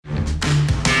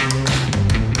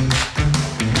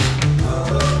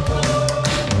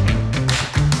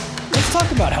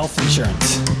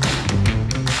insurance.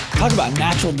 Talk about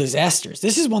natural disasters.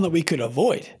 This is one that we could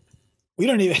avoid.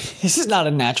 This is not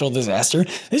a natural disaster.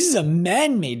 This is a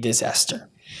man-made disaster.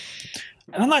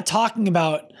 And I'm not talking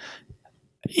about,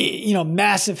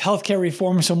 massive healthcare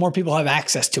reform so more people have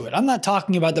access to it. I'm not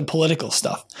talking about the political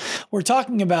stuff. We're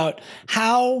talking about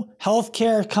how health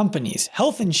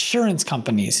insurance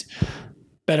companies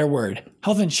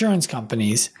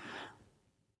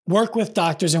work with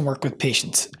doctors and work with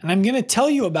patients. And I'm going to tell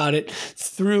you about it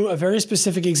through a very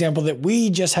specific example that we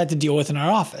just had to deal with in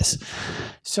our office.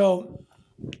 So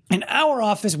in our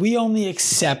office, we only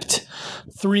accept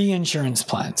 3 insurance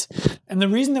plans. And the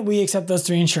reason that we accept those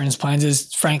 3 insurance plans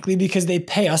is, frankly, because they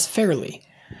pay us fairly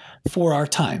for our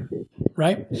time,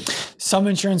 right? Some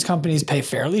insurance companies pay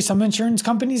fairly. Some insurance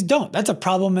companies don't. That's a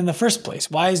problem in the first place.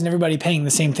 Why isn't everybody paying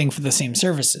the same thing for the same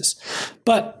services?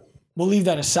 But we'll leave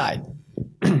that aside.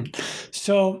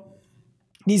 So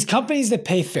these companies that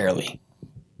pay fairly,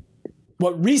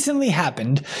 what recently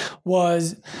happened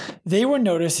was they were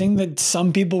noticing that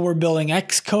some people were billing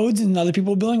X codes and other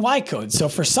people were billing Y codes. So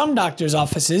for some doctors'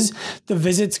 offices, the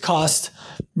visits cost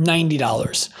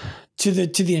 $90 to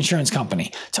the insurance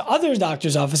company. To other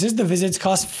doctors' offices, the visits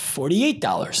cost $48,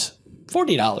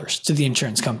 $40 to the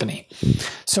insurance company.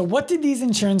 So what did these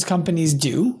insurance companies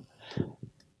do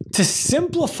to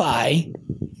simplify,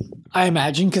 I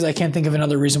imagine, because I can't think of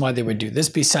another reason why they would do this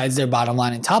besides their bottom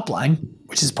line and top line,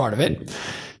 which is part of it,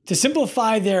 to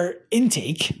simplify their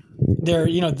intake,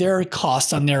 their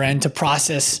costs on their end to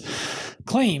process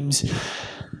claims,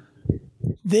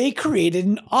 they created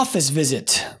an office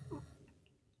visit.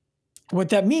 What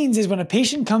that means is when a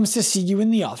patient comes to see you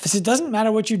in the office, it doesn't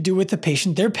matter what you do with the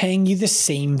patient, they're paying you the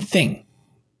same thing.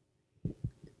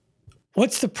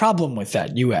 What's the problem with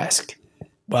that, you ask?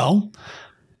 Well,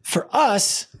 for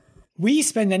us, we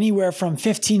spend anywhere from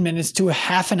 15 minutes to a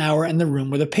half an hour in the room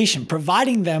with a patient,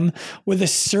 providing them with a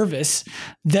service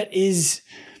that is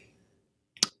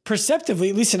perceptively,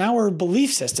 at least in our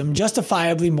belief system,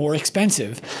 justifiably more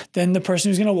expensive than the person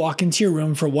who's going to walk into your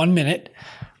room for 1 minute,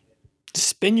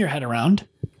 spin your head around,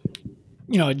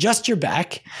 adjust your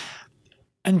back,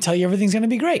 and tell you everything's going to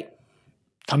be great.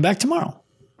 Come back tomorrow.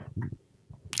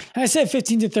 And I said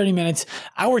 15 to 30 minutes.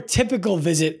 Our typical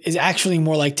visit is actually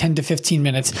more like 10 to 15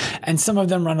 minutes. And some of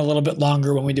them run a little bit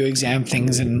longer when we do exam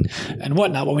things and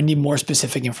whatnot, when we need more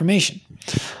specific information.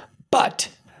 But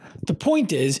the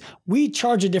point is, we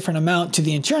charge a different amount to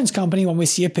the insurance company when we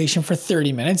see a patient for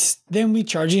 30 minutes than we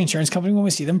charge the insurance company when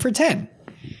we see them for 10.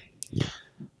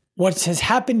 What has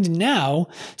happened now,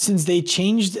 since they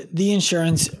changed the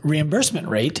insurance reimbursement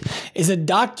rate, is a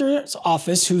doctor's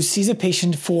office who sees a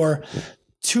patient for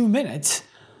 2 minutes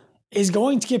is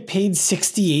going to get paid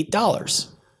 $68.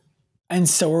 And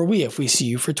so are we if we see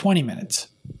you for 20 minutes.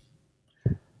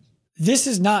 This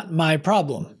is not my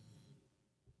problem.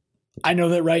 I know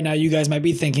that right now you guys might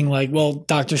be thinking like, well,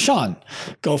 Dr. Sean,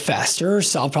 go faster or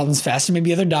solve problems faster.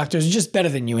 Maybe other doctors are just better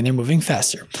than you and they're moving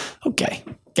faster. Okay,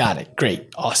 got it.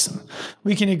 Great. Awesome.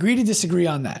 We can agree to disagree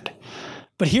on that.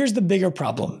 But here's the bigger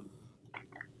problem.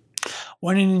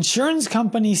 When an insurance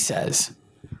company says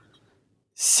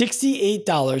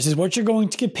 $68 is what you're going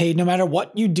to get paid no matter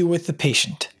what you do with the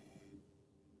patient,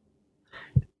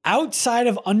 outside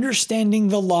of understanding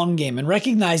the long game and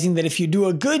recognizing that if you do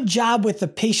a good job with the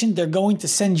patient, they're going to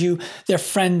send you their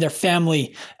friend, their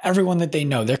family, everyone that they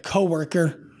know, their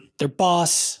coworker, their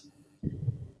boss,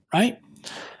 right?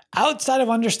 Outside of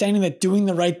understanding that doing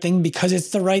the right thing because it's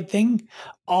the right thing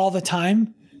all the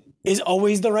time is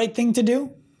always the right thing to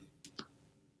do,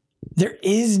 there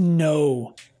is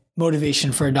no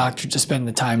motivation for a doctor to spend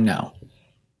the time now.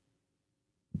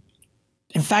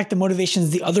 In fact, the motivation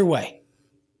is the other way.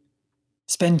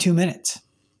 Spend 2 minutes.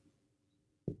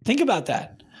 Think about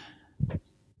that.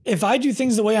 If I do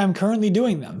things the way I'm currently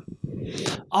doing them,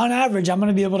 on average, I'm going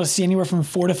to be able to see anywhere from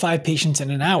 4 to 5 patients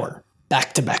in an hour,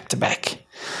 back to back to back.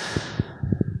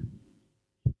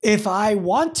 If I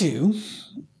want to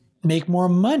make more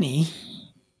money,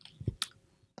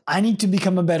 I need to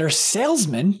become a better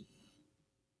salesman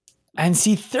and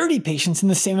see 30 patients in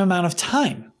the same amount of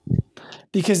time.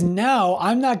 Because now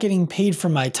I'm not getting paid for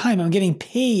my time. I'm getting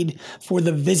paid for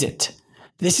the visit.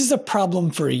 This is a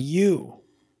problem for you.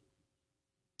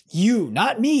 You,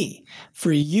 not me,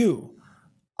 for you.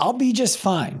 I'll be just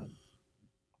fine.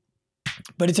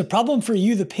 But it's a problem for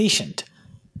you, the patient.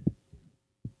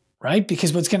 Right?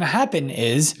 Because what's going to happen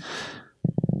is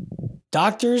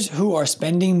doctors who are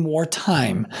spending more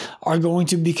time are going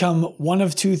to become one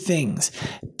of 2 things: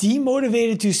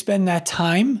 demotivated to spend that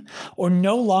time or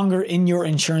no longer in your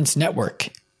insurance network,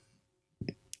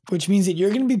 which means that you're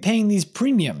going to be paying these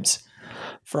premiums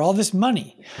for all this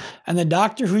money. And the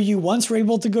doctor who you once were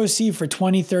able to go see for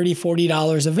 $20, $30,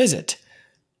 $40 a visit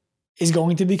is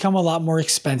going to become a lot more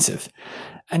expensive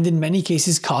and in many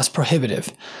cases cost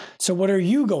prohibitive. So what are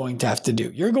you going to have to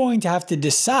do? You're going to have to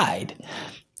decide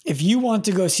if you want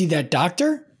to go see that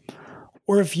doctor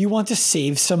or if you want to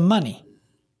save some money.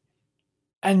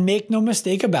 And make no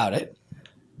mistake about it,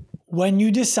 when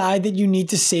you decide that you need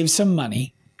to save some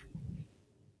money,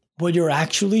 what you're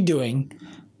actually doing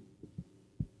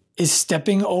is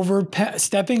stepping over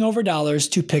dollars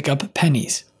to pick up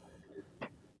pennies.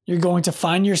 You're going to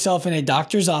find yourself in a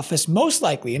doctor's office, most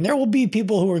likely, and there will be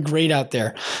people who are great out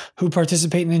there who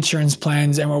participate in insurance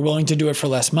plans and are willing to do it for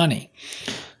less money.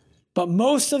 But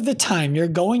most of the time, you're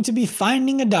going to be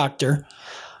finding a doctor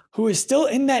who is still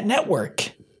in that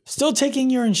network, still taking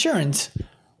your insurance,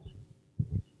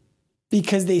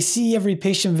 because they see every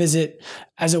patient visit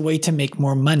as a way to make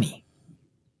more money.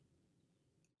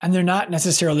 And they're not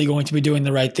necessarily going to be doing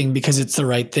the right thing because it's the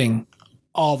right thing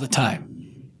all the time.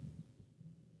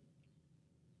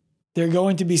 They're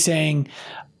going to be saying,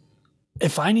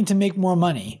 if I need to make more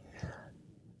money,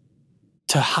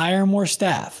 to hire more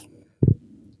staff,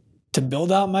 to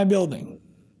build out my building,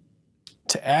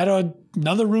 to add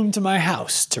another room to my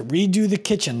house, to redo the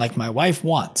kitchen like my wife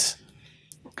wants,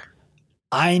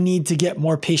 I need to get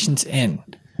more patients in.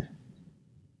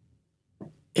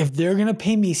 If they're going to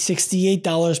pay me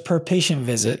 $68 per patient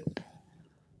visit,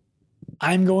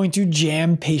 I'm going to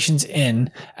jam patients in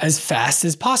as fast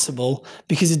as possible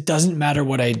because it doesn't matter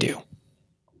what I do.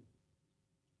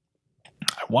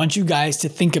 I want you guys to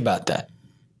think about that.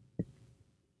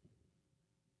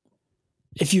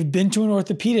 If you've been to an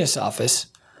orthopedist office,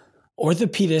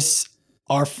 orthopedists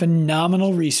are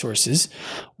phenomenal resources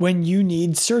when you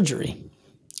need surgery,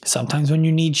 sometimes when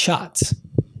you need shots.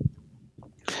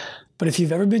 But if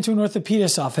you've ever been to an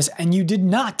orthopedist office and you did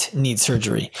not need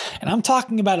surgery, and I'm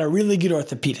talking about a really good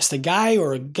orthopedist, a guy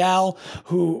or a gal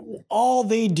who all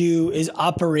they do is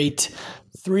operate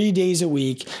 3 days a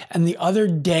week, and the other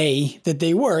day that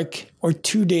they work, or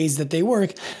 2 days that they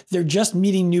work, they're just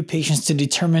meeting new patients to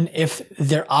determine if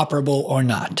they're operable or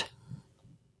not.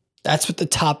 That's what the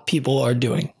top people are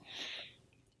doing.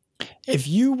 If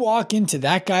you walk into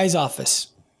that guy's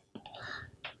office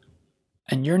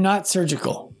and you're not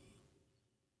surgical,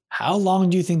 how long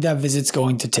do you think that visit's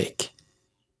going to take?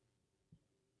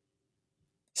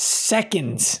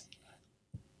 Seconds.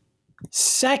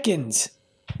 Seconds.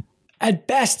 At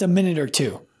best, a minute or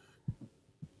two.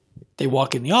 They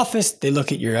walk in the office, they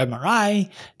look at your MRI,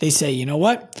 they say, you know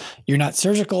what? You're not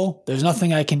surgical. There's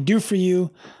nothing I can do for you.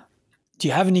 Do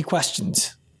you have any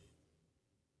questions?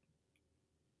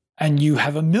 And you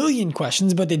have a million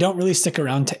questions, but they don't really stick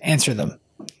around to answer them.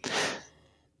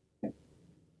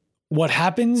 What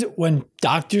happens when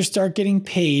doctors start getting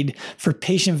paid for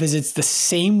patient visits the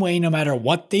same way, no matter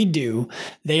what they do,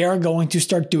 they are going to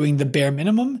start doing the bare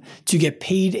minimum to get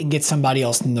paid and get somebody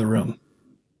else in the room.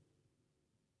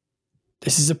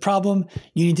 This is a problem.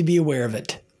 You need to be aware of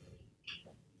it.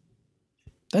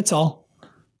 That's all.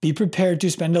 Be prepared to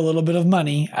spend a little bit of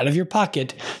money out of your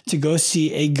pocket to go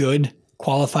see a good,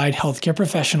 qualified healthcare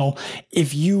professional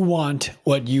if you want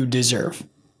what you deserve.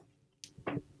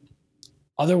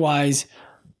 Otherwise,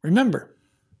 remember,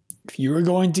 if you were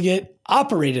going to get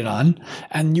operated on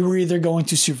and you were either going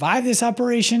to survive this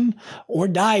operation or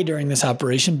die during this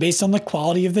operation based on the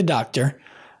quality of the doctor,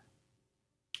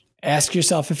 ask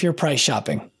yourself if you're price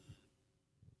shopping.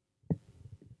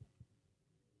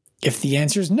 If the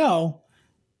answer is no,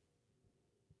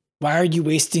 why are you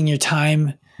wasting your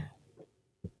time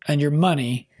and your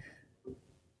money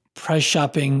price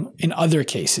shopping in other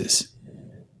cases?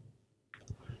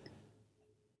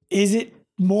 Is it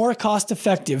more cost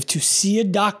effective to see a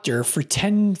doctor for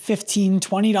 $10, $15,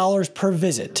 $20 per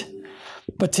visit,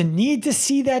 but to need to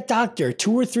see that doctor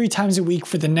 2 or 3 times a week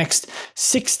for the next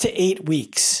 6 to 8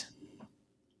 weeks?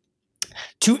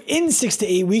 To in 6 to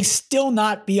 8 weeks still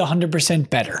not be 100%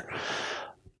 better.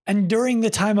 And during the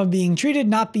time of being treated,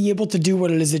 not be able to do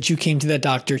what it is that you came to that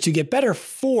doctor to get better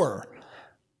for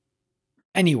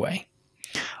anyway.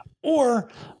 Or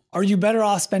are you better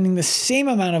off spending the same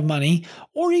amount of money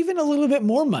or even a little bit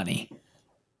more money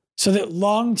so that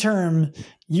long term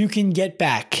you can get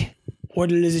back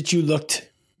what it is that you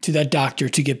looked to that doctor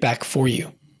to get back for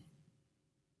you?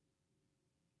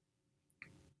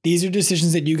 These are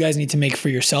decisions that you guys need to make for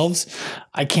yourselves.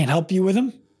 I can't help you with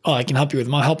them. Oh, I can help you with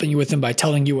them. I'm helping you with them by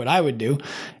telling you what I would do.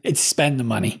 It's spend the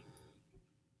money.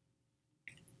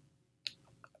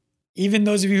 Even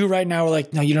those of you who right now are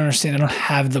like, no, you don't understand. I don't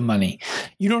have the money.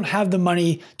 You don't have the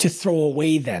money to throw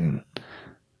away then.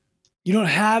 You don't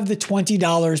have the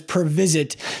 $20 per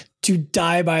visit to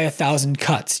die by 1,000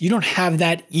 cuts. You don't have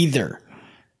that either.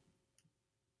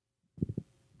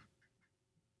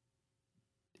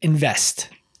 Invest.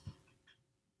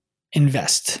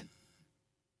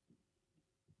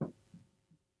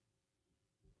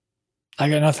 I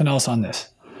got nothing else on this.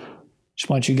 Just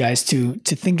want you guys to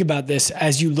think about this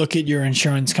as you look at your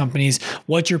insurance companies,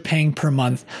 what you're paying per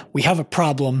month. We have a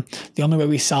problem. The only way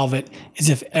we solve it is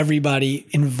if everybody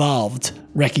involved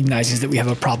recognizes that we have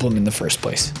a problem in the first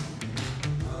place.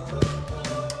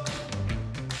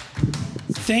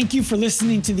 Thank you for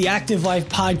listening to the Active Life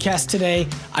podcast today.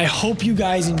 I hope you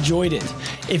guys enjoyed it.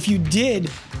 If you did,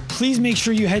 please make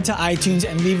sure you head to iTunes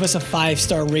and leave us a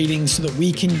 5-star rating so that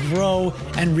we can grow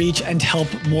and reach and help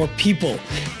more people.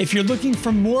 If you're looking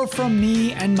for more from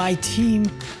me and my team,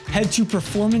 head to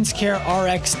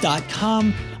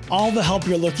performancecarerx.com. All the help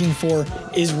you're looking for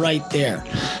is right there.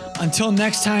 Until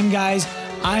next time, guys,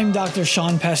 I'm Dr.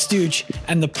 Sean Pastuch,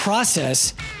 and the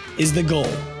process is the goal.